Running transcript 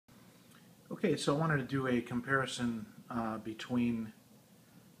Okay, so I wanted to do a comparison between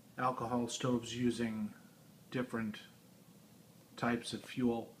alcohol stoves using different types of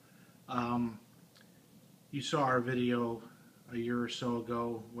fuel. Um, you saw our video a year or so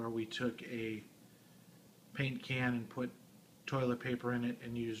ago where we took a paint can and put toilet paper in it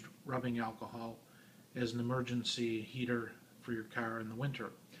and used rubbing alcohol as an emergency heater for your car in the winter.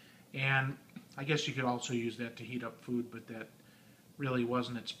 And I guess you could also use that to heat up food, but that really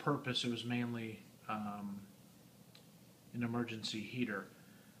wasn't its purpose. It was mainly an emergency heater.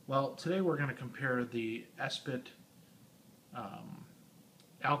 Well, today we're going to compare the Espit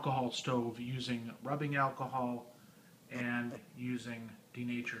alcohol stove using rubbing alcohol and using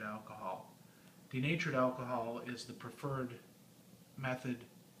denatured alcohol. Denatured alcohol is the preferred method.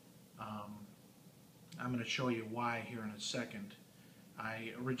 I'm going to show you why here in a second.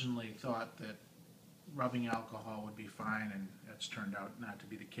 I originally thought that rubbing alcohol would be fine, and that's turned out not to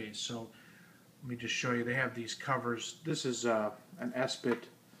be the case. So let me just show you. They have these covers. This is an Espit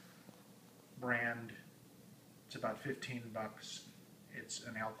brand. It's about 15 bucks. It's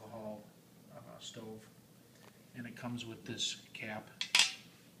an alcohol stove, and it comes with this cap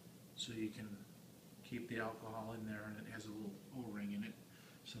so you can keep the alcohol in there, and it has a little O-ring in it,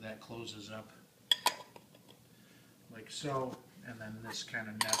 so that closes up like so, and then this kind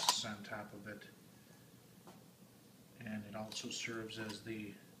of nests on top of it, and it also serves as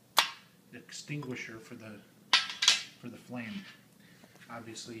the extinguisher for the flame.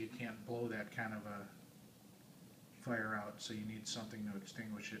 Obviously you can't blow that kind of a fire out, so you need something to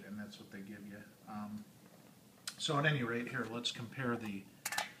extinguish it, and that's what they give you. So at any rate, here, let's compare the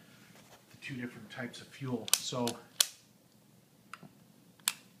two different types of fuel. So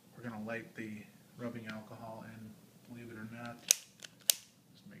we're going to light the rubbing alcohol, and believe it or not,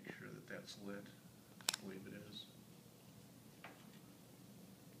 let's make sure that that's lit. I believe it is.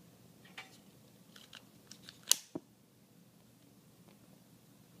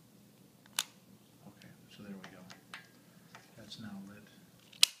 Okay, so there we go. That's now lit.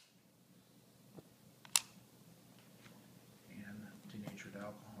 And denatured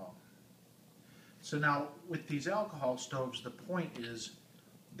alcohol. So now, with these alcohol stoves, the point is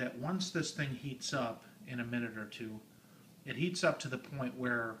that once this thing heats up in a minute or two, it heats up to the point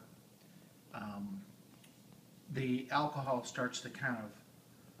where the alcohol starts to kind of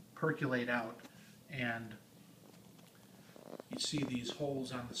percolate out, and you see these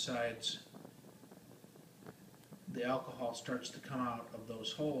holes on the sides. The alcohol starts to come out of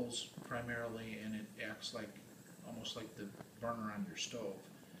those holes primarily, and it acts like almost like the burner on your stove.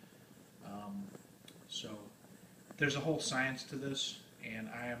 So there's a whole science to this, and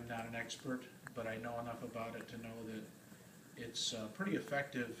I am not an expert, but I know enough about it to know that it's a pretty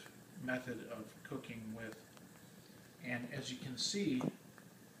effective method of cooking with. And as you can see,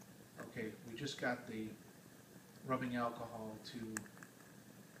 okay, we just got the rubbing alcohol to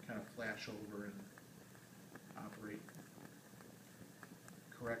kind of flash over and operate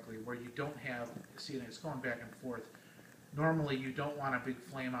correctly, where you don't have, see, it's going back and forth. Normally you don't want a big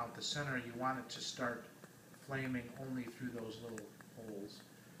flame out the center. You want it to start flaming only through those little holes.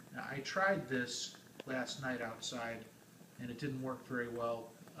 Now, I tried this last night outside, and it didn't work very well.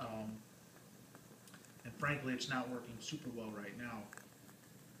 And frankly, it's not working super well right now.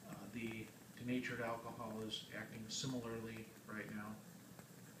 The denatured alcohol is acting similarly right now,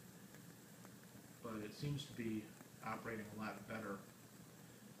 but it seems to be operating a lot better.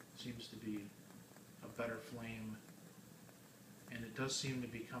 It seems to be a better flame, and it does seem to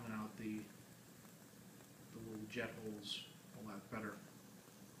be coming out the little jet holes a lot better.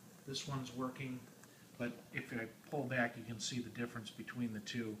 This one's working, but if I pull back, you can see the difference between the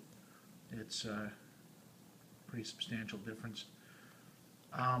two. It's a pretty substantial difference.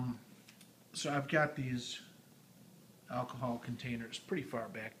 So I've got these alcohol containers pretty far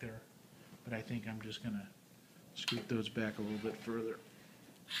back there, but I think I'm just going to scoot those back a little bit further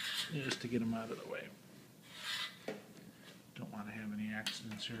just to get them out of the way. Don't want to have any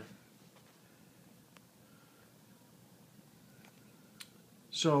accidents here.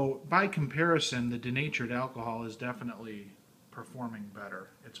 So by comparison, the denatured alcohol is definitely performing better.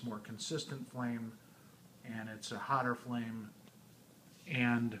 It's more consistent flame, and it's a hotter flame.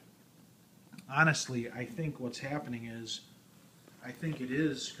 And honestly, I think what's happening is, I think it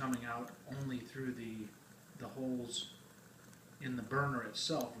is coming out only through the holes in the burner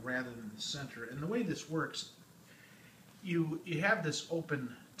itself rather than the center. And the way this works, you have this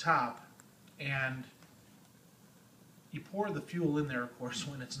open top, and you pour the fuel in there, of course,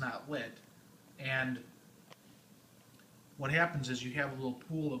 when it's not lit, and what happens is you have a little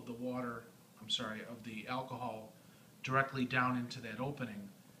pool of the water, of the alcohol directly down into that opening.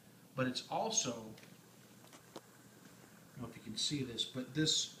 but it's also, I don't know if you can see this, but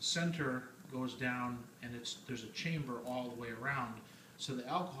this center goes down and there's a chamber all the way around, so the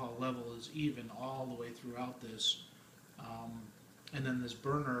alcohol level is even all the way throughout this. And then this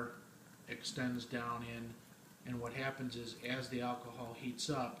burner extends down in, and what happens is as the alcohol heats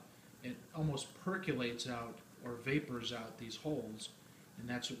up, it almost percolates out or vapors out these holes, and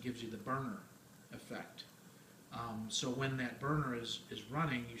that's what gives you the burner effect. So when that burner is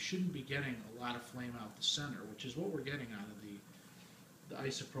running, you shouldn't be getting a lot of flame out the center, which is what we're getting out of the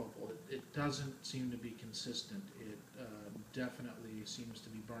isopropyl. It doesn't seem to be consistent. It definitely seems to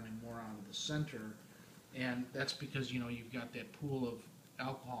be burning more out of the center, and that's because you've got that pool of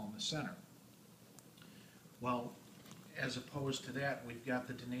alcohol in the center. Well, as opposed to that, we've got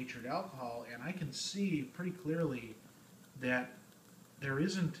the denatured alcohol, and I can see pretty clearly that there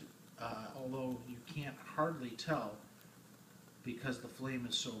isn't, although you can't hardly tell because the flame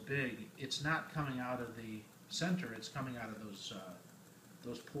is so big, it's not coming out of the center, it's coming out of those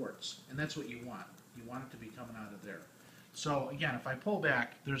ports, and that's what you want. You want it to be coming out of there. So again, if I pull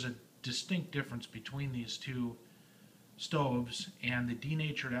back, there's a distinct difference between these two stoves, and the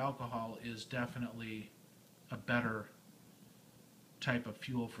denatured alcohol is definitely a better type of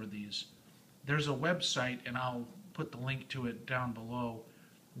fuel for these. There's a website, and I'll put the link to it down below,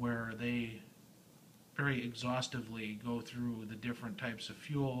 where they very exhaustively go through the different types of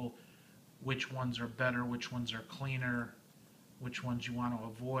fuel, which ones are better, which ones are cleaner, which ones you want to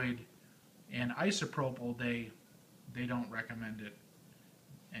avoid. And isopropyl, they don't recommend it,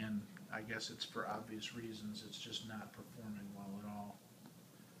 and I guess it's for obvious reasons. It's just not performing well at all.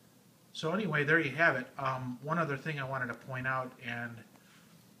 So anyway, there you have it. One other thing I wanted to point out, and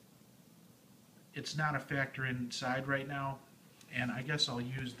it's not a factor inside right now, and I guess I'll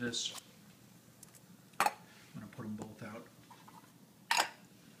use this. I'm going to put them both out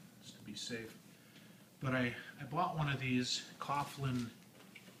just to be safe. But I bought one of these Coughlin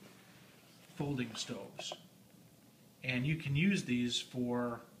folding stoves, and you can use these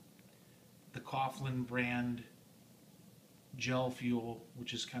for the Coughlin brand gel fuel,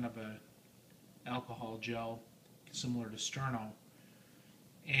 which is kind of a alcohol gel similar to Sterno,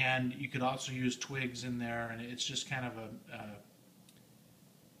 and you could also use twigs in there, and it's just kind of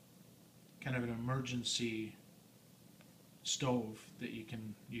an emergency stove that you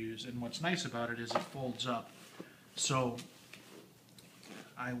can use. And what's nice about it is it folds up. So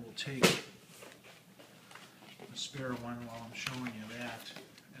I will take a spare one while I'm showing you that,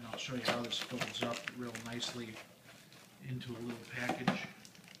 and I'll show you how this folds up real nicely into a little package.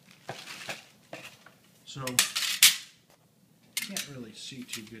 So you can't really see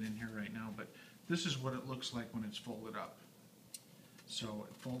too good in here right now, but this is what it looks like when it's folded up. So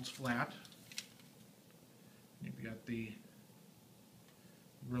it folds flat. You've got the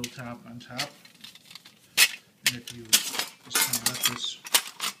grill top on top, and if you just kind of let this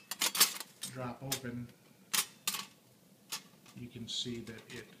drop open, you can see that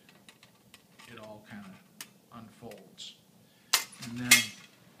it all kind of unfolds. And then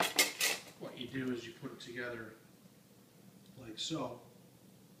what you do is you put it together like so,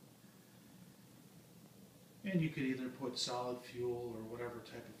 and you could either put solid fuel or whatever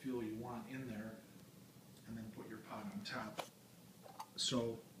type of fuel you want in there, and then put your pot on top.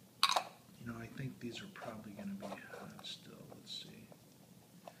 So, I think these are probably going to be hot still. Let's see.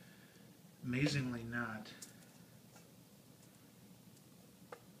 Amazingly not.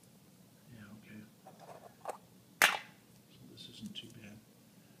 Isn't too bad.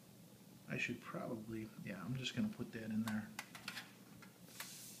 I should probably, I'm just going to put that in there.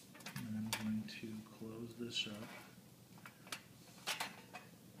 And I'm going to close this up.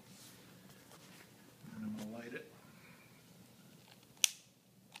 And I'm going to light it.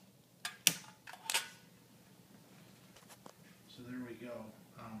 So there we go.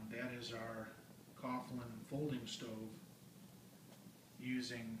 That is our Coughlin folding stove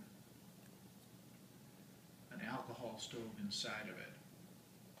using an alcohol stove inside of it.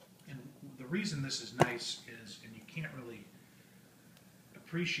 And the reason this is nice is, and you can't really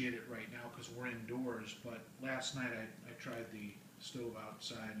appreciate it right now because we're indoors, but last night I tried the stove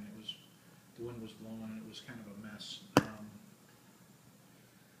outside, and the wind was blowing and it was kind of a mess.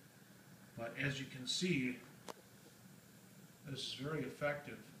 But as you can see, this is very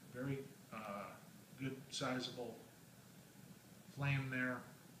effective, very good sizable flame there,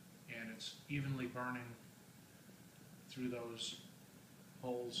 and it's evenly burning through those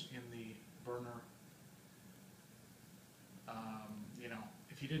holes in the burner.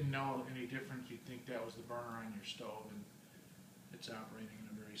 If you didn't know any different, you'd think that was the burner on your stove, and it's operating in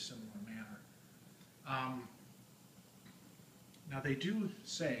a very similar manner. Now they do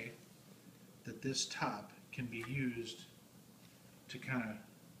say that this top can be used to kind of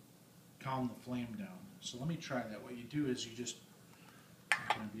calm the flame down. So let me try that. What you do is you just, I'm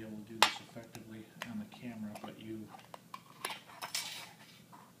not going to be able to do this effectively on the camera, but you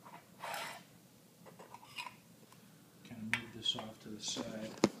kind of move this off to the side.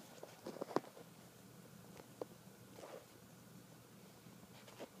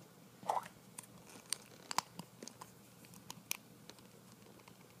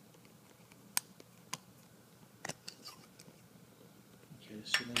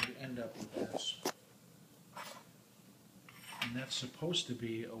 So then you end up with this. And that's supposed to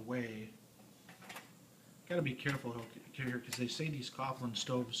be a way, got to be careful here because they say these Coughlin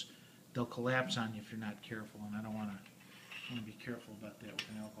stoves, they'll collapse on you if you're not careful, and I don't want to be careful about that with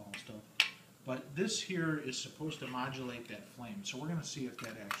an alcohol stove. But this here is supposed to modulate that flame, so we're going to see if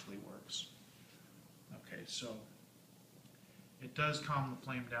that actually works. Okay, so it does calm the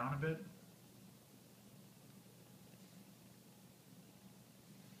flame down a bit.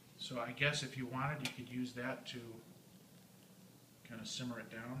 So I guess if you wanted, you could use that to kind of simmer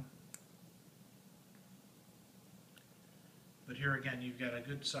it down. But here again, you've got a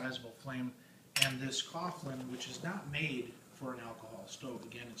good sizable flame, and this Coughlin, which is not made for an alcohol stove.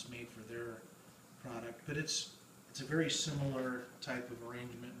 Again, it's made for their product, but it's a very similar type of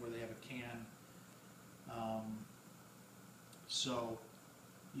arrangement where they have a can. So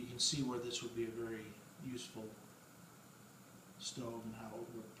you can see where this would be a very useful stove and how it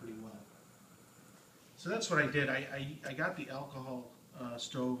would work pretty well. So that's what I did. I got the alcohol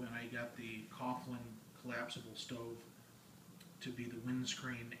stove, and I got the Coughlin collapsible stove to be the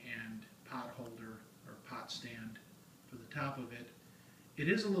windscreen and pot holder or pot stand for the top of it. It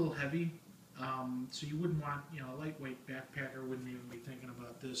is a little heavy, so you wouldn't want, a lightweight backpacker wouldn't even be thinking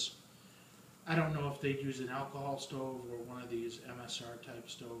about this. I don't know if they'd use an alcohol stove or one of these MSR type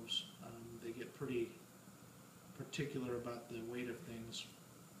stoves. They get pretty particular about the weight of things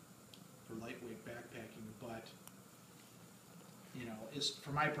for lightweight backpacking, but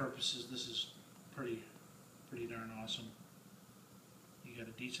for my purposes, this is pretty darn awesome. You got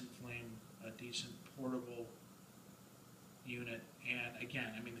a decent flame, a decent portable unit, and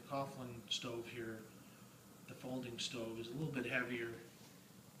again, I mean, the Coughlin stove here, the folding stove, is a little bit heavier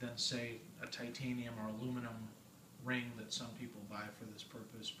than, say, a titanium or aluminum ring that some people buy for this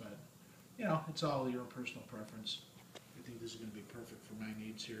purpose, but it's all your personal preference. I think this is going to be perfect for my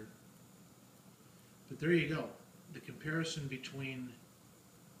needs here. But there you go. The comparison between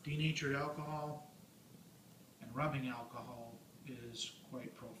denatured alcohol and rubbing alcohol is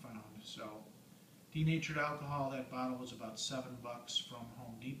quite profound. So, denatured alcohol, that bottle was about $7 from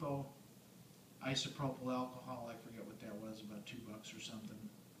Home Depot. Isopropyl alcohol, I forget what that was, about $2 or something.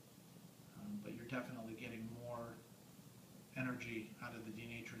 But you're definitely getting more energy out of the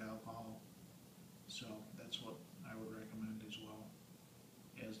denatured alcohol. So that's what I would recommend as well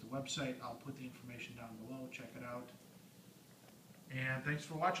as the website. I'll put the information down below. Check it out. And thanks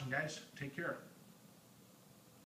for watching, guys. Take care.